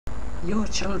Your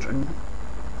children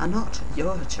are not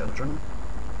your children.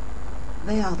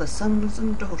 They are the sons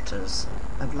and daughters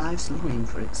of life's longing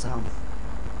for itself.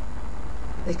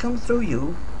 They come through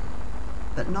you,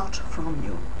 but not from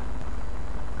you.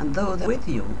 And though they're with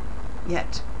you,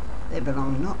 yet they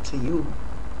belong not to you.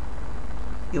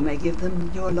 You may give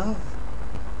them your love,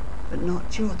 but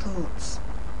not your thoughts.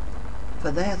 For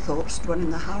their thoughts dwell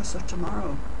in the house of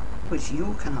tomorrow, which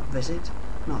you cannot visit,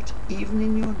 not even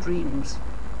in your dreams.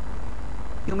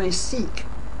 You may seek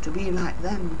to be like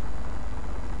them,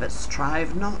 but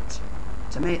strive not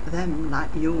to make them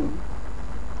like you.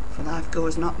 For life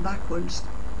goes not backwards,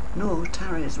 nor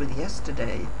tarries with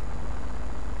yesterday.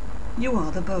 You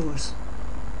are the bows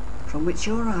from which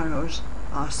your arrows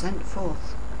are sent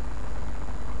forth.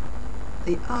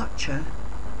 The archer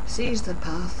sees the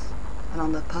path, and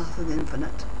on the path of the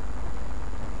infinite,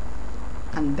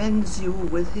 and bends you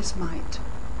with his might,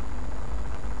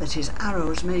 that his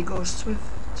arrows may go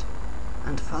swift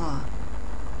and far.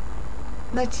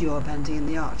 Let your bending in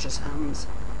the archer's hands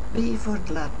be for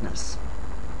gladness,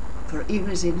 for even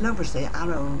as he loves the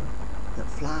arrow that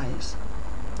flies,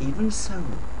 even so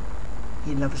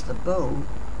he loves the bow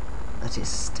that is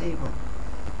stable.